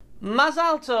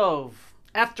Mazal Tov!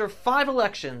 After 5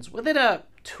 elections, within a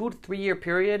 2 to 3 year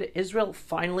period, Israel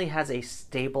finally has a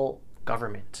stable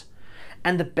government.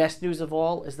 And the best news of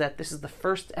all is that this is the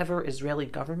first ever Israeli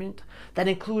government that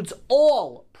includes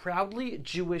all proudly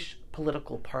Jewish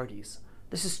political parties.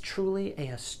 This is truly a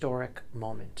historic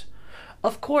moment.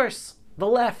 Of course, the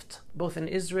left, both in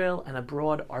Israel and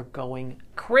abroad, are going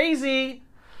crazy.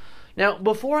 Now,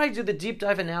 before I do the deep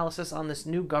dive analysis on this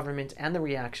new government and the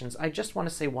reactions, I just want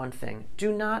to say one thing.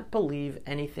 Do not believe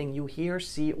anything you hear,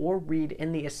 see, or read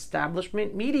in the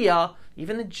establishment media,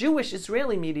 even the Jewish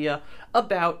Israeli media,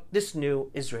 about this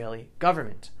new Israeli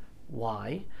government.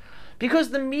 Why? Because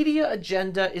the media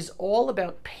agenda is all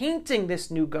about painting this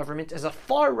new government as a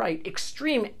far-right,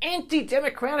 extreme,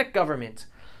 anti-democratic government.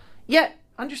 Yet,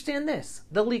 understand this,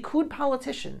 the Likud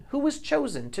politician who was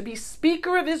chosen to be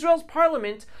Speaker of Israel's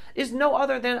parliament is no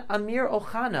other than Amir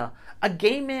Ohana, a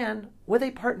gay man with a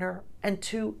partner and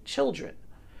 2 children.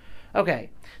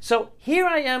 Okay, so here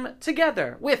I am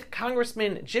together with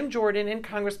Congressman Jim Jordan and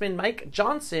Congressman Mike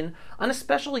Johnson on a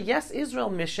special Yes Israel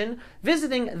mission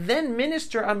visiting then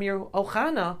Minister Amir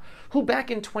Ohana, who back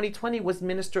in 2020 was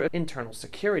Minister of Internal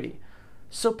Security.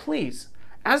 So please,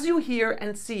 as you hear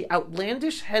and see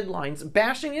outlandish headlines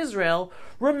bashing Israel,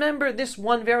 remember this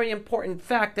one very important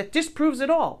fact that disproves it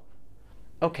all.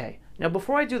 Okay, now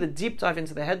before I do the deep dive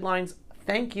into the headlines,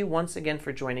 thank you once again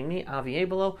for joining me, Avi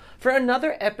Abelo, for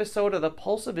another episode of The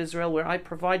Pulse of Israel, where I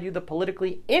provide you the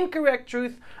politically incorrect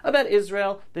truth about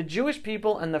Israel, the Jewish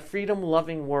people, and the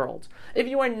freedom-loving world. If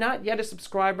you are not yet a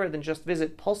subscriber, then just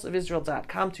visit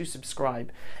pulseofisrael.com to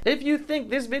subscribe. If you think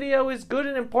this video is good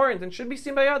and important and should be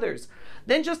seen by others,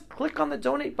 then just click on the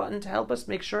donate button to help us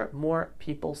make sure more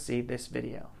people see this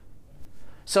video.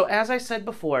 So as I said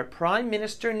before, Prime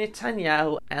Minister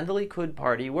Netanyahu and the Likud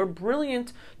party were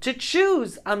brilliant to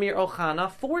choose Amir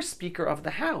Ohana for Speaker of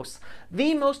the House,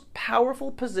 the most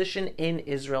powerful position in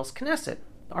Israel's Knesset,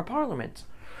 our parliament.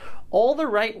 All the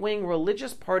right-wing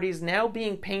religious parties now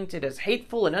being painted as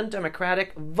hateful and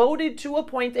undemocratic voted to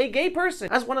appoint a gay person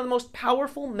as one of the most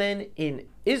powerful men in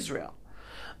Israel.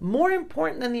 More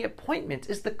important than the appointment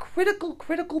is the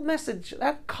critical message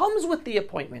that comes with the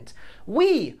appointment.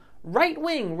 We,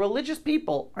 right-wing religious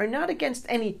people, are not against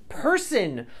any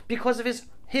person because of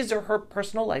his or her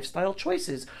personal lifestyle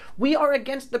choices. We are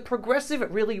against the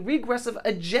progressive, really regressive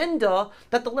agenda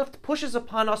that the left pushes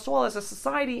upon us all as a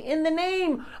society in the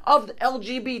name of the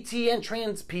LGBT and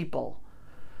trans people.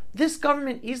 This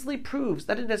government easily proves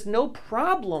that it has no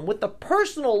problem with the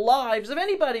personal lives of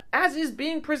anybody as is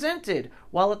being presented,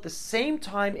 while at the same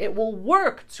time it will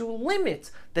work to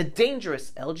limit the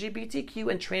dangerous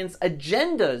LGBTQ and trans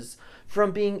agendas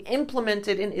from being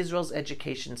implemented in Israel's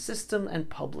education system and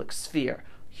public sphere.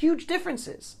 Huge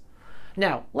differences.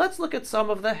 Now, let's look at some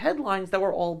of the headlines that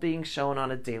were all being shown on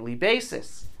a daily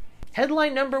basis.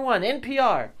 Headline number 1,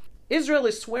 NPR. Israel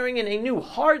is swearing in a new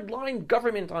hardline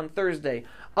government on Thursday.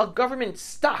 A government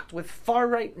stocked with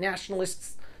far-right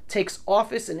nationalists takes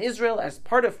office in Israel as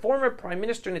part of former Prime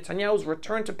Minister Netanyahu's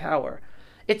return to power.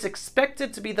 It's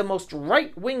expected to be the most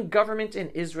right-wing government in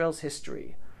Israel's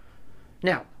history.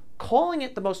 Now, calling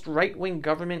it the most right-wing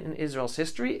government in Israel's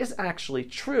history is actually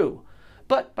true.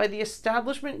 But by the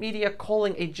establishment media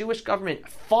calling a Jewish government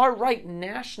far-right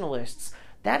nationalists,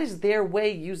 that is their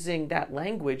way using that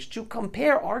language to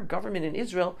compare our government in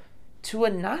Israel to a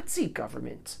Nazi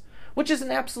government, which is an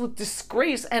absolute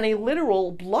disgrace and a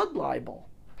literal blood libel.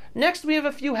 Next, we have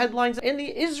a few headlines in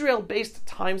the Israel-based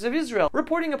Times of Israel,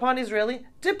 reporting upon Israeli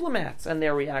diplomats and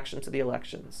their reaction to the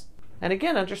elections. And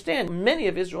again, understand, many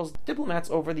of Israel's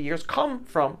diplomats over the years come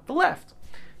from the left.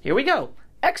 Here we go.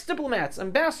 Ex-diplomats,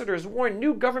 ambassadors warn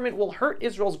new government will hurt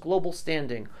Israel's global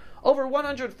standing. Over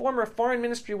 100 former foreign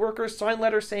ministry workers signed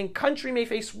letters saying country may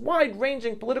face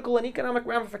wide-ranging political and economic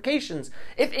ramifications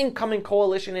if incoming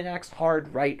coalition enacts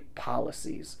hard right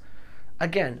policies.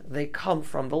 Again, they come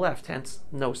from the left, hence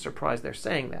no surprise they're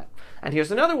saying that. And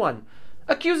here's another one.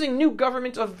 Accusing new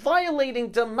government of violating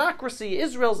democracy,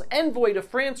 Israel's envoy to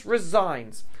France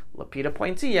resigns. Lapid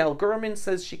appointee Yael Gurman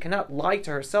says she cannot lie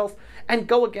to herself and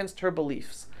go against her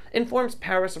beliefs. Informs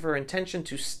Paris of her intention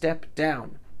to step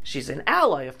down. She's an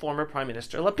ally of former Prime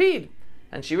Minister Lapid,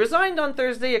 and she resigned on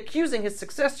Thursday, accusing his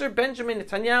successor Benjamin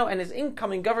Netanyahu and his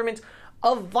incoming government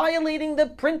of violating the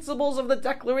principles of the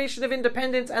Declaration of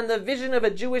Independence and the vision of a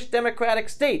Jewish democratic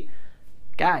state.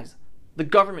 Guys, the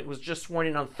government was just sworn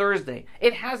in on Thursday.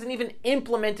 It hasn't even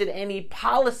implemented any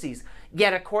policies.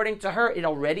 Yet, according to her, it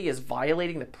already is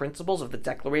violating the principles of the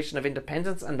Declaration of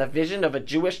Independence and the vision of a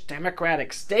Jewish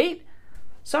democratic state?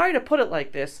 Sorry to put it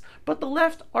like this, but the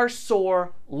left are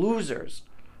sore losers.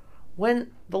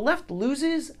 When the left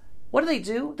loses, What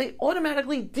do? They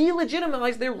automatically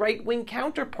delegitimize their right-wing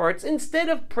counterparts instead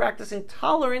of practicing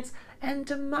tolerance and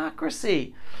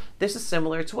democracy. This is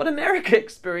similar to what America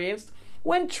experienced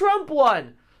when Trump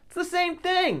won. It's the same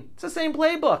thing. It's the same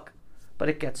playbook. But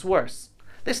it gets worse.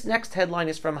 This next headline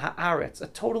is from Haaretz, a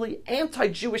totally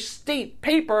anti-Jewish state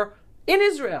paper in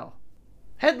Israel.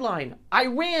 Headline,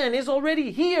 Iran is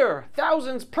already here.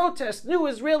 Thousands protest new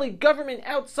Israeli government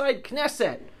outside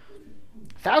Knesset.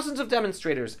 Thousands of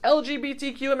demonstrators,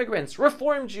 LGBTQ immigrants,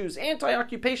 Reform Jews,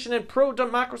 anti-occupation and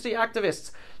pro-democracy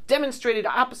activists demonstrated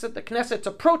opposite the Knesset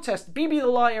to protest Bibi the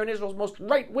liar and Israel's most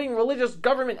right-wing religious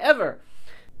government ever.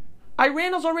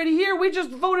 Iran is already here. We just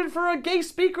voted for a gay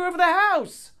Speaker of the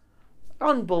House.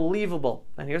 Unbelievable.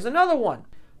 And here's another one.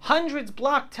 Hundreds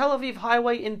block Tel Aviv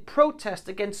highway in protest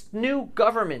against new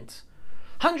government.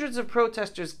 Hundreds of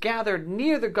protesters gathered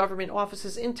near the government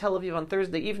offices in Tel Aviv on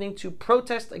Thursday evening to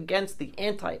protest against the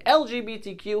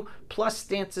anti-LGBTQ plus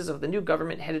stances of the new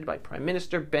government headed by Prime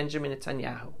Minister Benjamin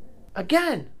Netanyahu.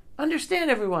 Again, understand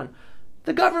everyone,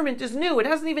 the government is new. It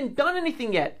hasn't even done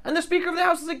anything yet. And the Speaker of the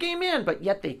House is a gay man, but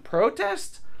yet they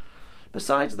protest?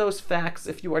 Besides those facts,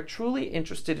 if you are truly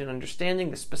interested in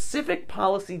understanding the specific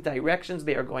policy directions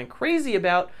they are going crazy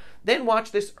about, then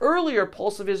watch this earlier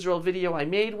Pulse of Israel video I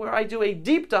made where I do a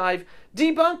deep dive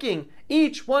debunking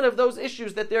each one of those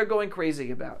issues that they're going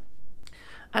crazy about.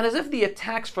 And as if the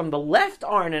attacks from the left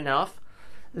aren't enough,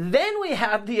 then we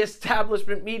have the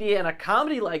establishment media and a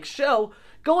comedy-like show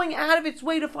going out of its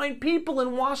way to find people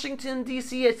in Washington,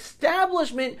 D.C.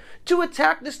 establishment to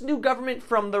attack this new government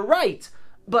from the right.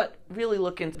 But really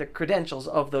look into the credentials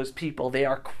of those people they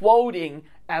are quoting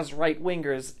as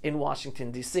right-wingers in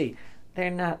Washington, D.C. They're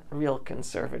not real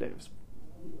conservatives.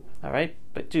 All right?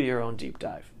 But do your own deep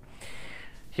dive.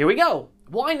 Here we go.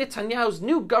 Why Netanyahu's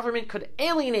new government could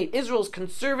alienate Israel's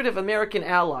conservative American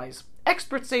allies.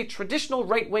 Experts say traditional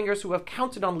right-wingers who have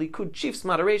counted on Likud chief's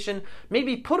moderation may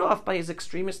be put off by his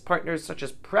extremist partners such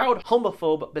as proud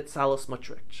homophobe Bezalel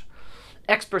Smotrich.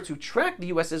 Experts who track the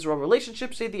U.S.-Israel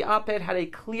relationship say the op-ed had a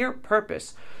clear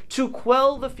purpose: to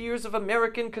quell the fears of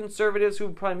American conservatives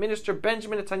whom Prime Minister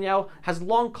Benjamin Netanyahu has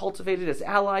long cultivated as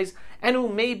allies and who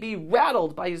may be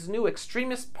rattled by his new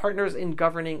extremist partners in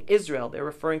governing Israel. They're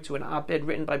referring to an op-ed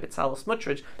written by Bezalel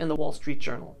Smotrich in the Wall Street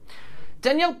Journal.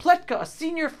 Danielle Pletka, a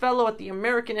senior fellow at the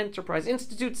American Enterprise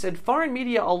Institute, said foreign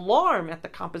media alarm at the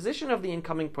composition of the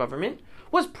incoming government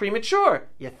was premature.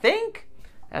 You think?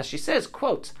 As she says,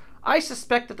 quote, I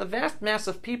suspect that the vast mass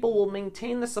of people will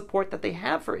maintain the support that they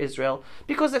have for Israel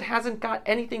because it hasn't got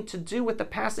anything to do with the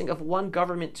passing of one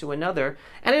government to another,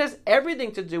 and it has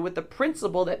everything to do with the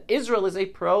principle that Israel is a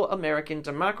pro-American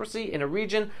democracy in a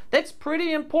region that's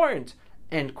pretty important,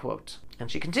 end quote. And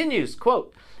she continues,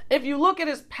 quote, if you look at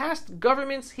his past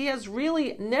governments, he has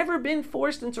really never been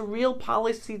forced into real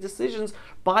policy decisions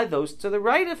by those to the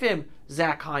right of him,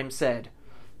 Zakheim said.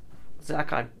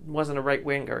 Zakheim wasn't a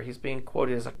right-winger. He's being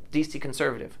quoted as a DC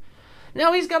conservative.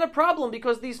 Now he's got a problem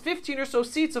because these 15 or so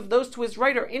seats of those to his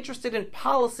right are interested in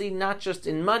policy, not just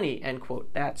in money, end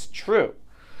quote. That's true.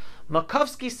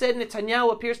 Makovsky said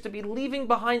Netanyahu appears to be leaving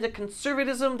behind a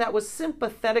conservatism that was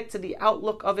sympathetic to the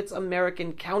outlook of its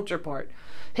American counterpart.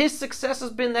 His success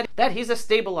has been that he's a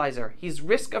stabilizer. He's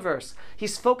risk-averse.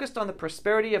 He's focused on the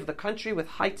prosperity of the country with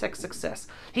high-tech success.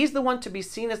 He's the one to be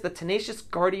seen as the tenacious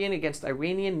guardian against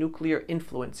Iranian nuclear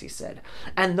influence, he said.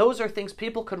 And those are things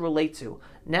people could relate to.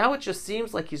 Now it just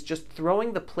seems like he's just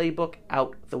throwing the playbook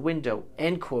out the window,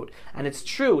 end quote. And it's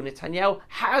true, Netanyahu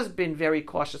has been very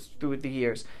cautious through the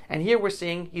years. And here we're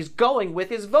seeing he's going with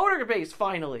his voter base,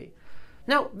 finally.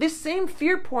 Now, this same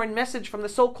fear-porn message from the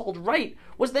so-called right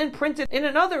was then printed in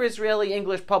another Israeli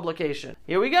English publication.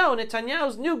 Here we go.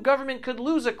 Netanyahu's new government could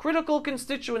lose a critical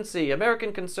constituency,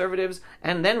 American conservatives,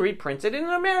 and then reprinted in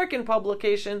an American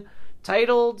publication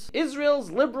titled,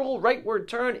 Israel's liberal rightward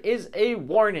turn is a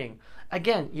warning.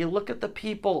 Again, you look at the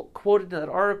people quoted in that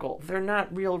article, they're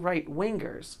not real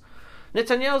right-wingers.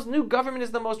 Netanyahu's new government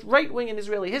is the most right-wing in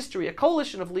Israeli history, a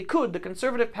coalition of Likud, the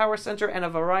conservative power center, and a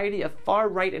variety of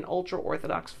far-right and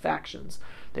ultra-Orthodox factions.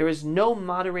 There is no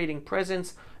moderating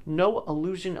presence, no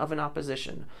illusion of an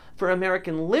opposition. For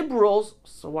American liberals,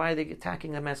 so why are they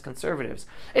attacking them as conservatives?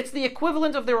 It's the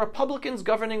equivalent of the Republicans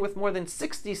governing with more than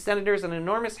 60 senators and an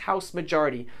enormous House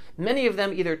majority, many of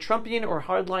them either Trumpian or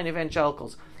hardline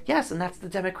evangelicals. Yes, and that's the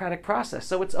democratic process,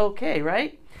 so it's okay,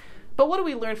 right? But what do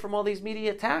we learn from all these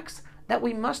media attacks? That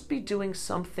we must be doing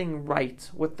something right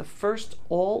with the first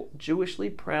all-Jewishly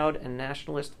proud and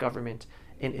nationalist government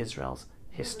in Israel's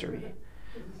history.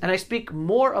 And I speak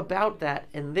more about that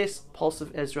in this Pulse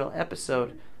of Israel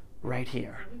episode right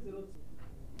here.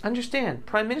 Understand,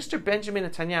 Prime Minister Benjamin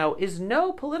Netanyahu is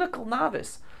no political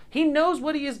novice. He knows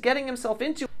what he is getting himself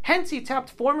into. Hence, he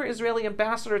tapped former Israeli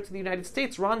ambassador to the United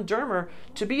States, Ron Dermer,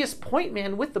 to be his point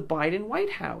man with the Biden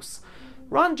White House.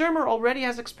 Ron Dermer already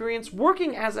has experience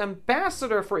working as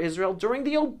ambassador for Israel during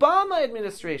the Obama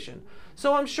administration,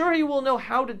 so I'm sure he will know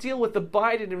how to deal with the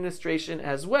Biden administration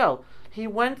as well. He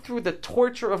went through the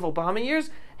torture of Obama years.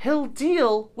 He'll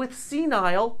deal with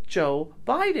senile Joe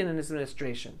Biden and his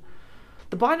administration.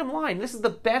 The bottom line, this is the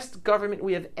best government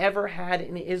we have ever had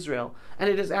in Israel, and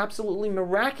it is absolutely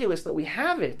miraculous that we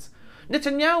have it.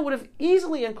 Netanyahu would have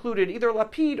easily included either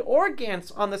Lapid or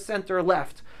Gantz on the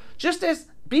center-left, just as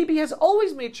Bibi has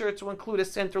always made sure to include a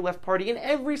center-left party in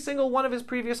every single one of his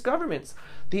previous governments.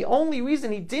 The only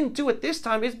reason he didn't do it this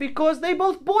time is because they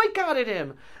both boycotted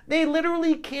him. They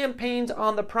literally campaigned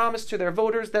on the promise to their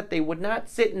voters that they would not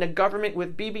sit in a government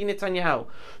with Bibi Netanyahu.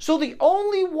 So the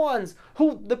only ones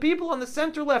who the people on the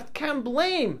center-left can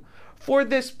blame for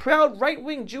this proud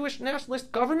right-wing Jewish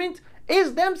nationalist government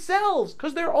is themselves,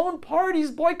 because their own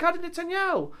parties boycotted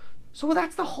Netanyahu. So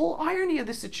that's the whole irony of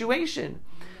this situation.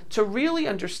 To really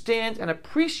understand and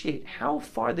appreciate how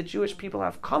far the Jewish people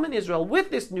have come in Israel with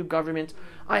this new government,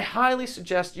 I highly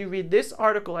suggest you read this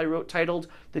article I wrote titled,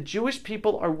 "The Jewish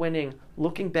People Are Winning,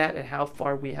 Looking Back at How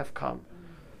Far We Have Come."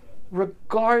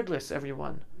 Regardless,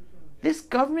 everyone, this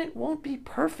government won't be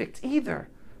perfect either.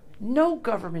 No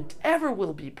government ever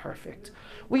will be perfect.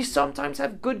 We sometimes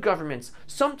have good governments,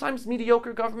 sometimes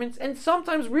mediocre governments, and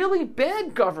sometimes really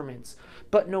bad governments.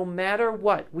 But no matter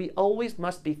what, we always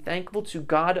must be thankful to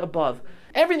God above.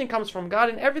 Everything comes from God,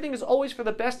 and everything is always for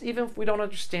the best, even if we don't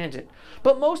understand it.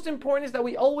 But most important is that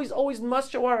we always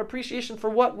must show our appreciation for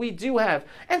what we do have,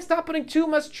 and stop putting too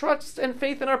much trust and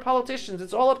faith in our politicians.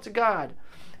 It's all up to God.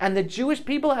 And the Jewish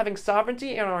people having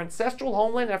sovereignty in our ancestral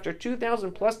homeland after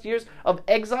 2,000 plus years of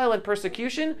exile and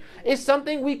persecution is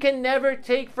something we can never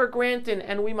take for granted,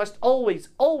 and we must always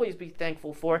be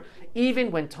thankful for,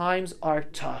 even when times are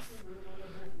tough.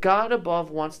 God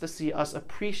above wants to see us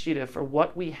appreciative for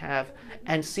what we have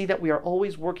and see that we are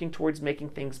always working towards making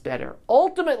things better.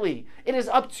 Ultimately, it is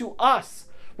up to us,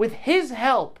 with His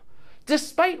help,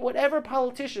 despite whatever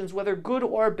politicians, whether good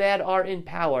or bad, are in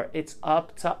power. It's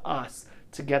up to us,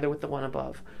 together with the one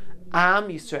above. Am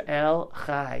Yisrael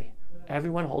Chai.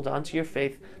 Everyone hold on to your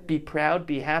faith. Be proud,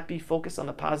 be happy, focus on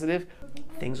the positive.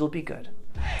 Things will be good.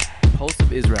 Pulse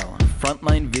of Israel,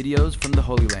 frontline videos from the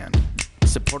Holy Land.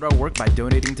 Support our work by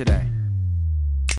donating today.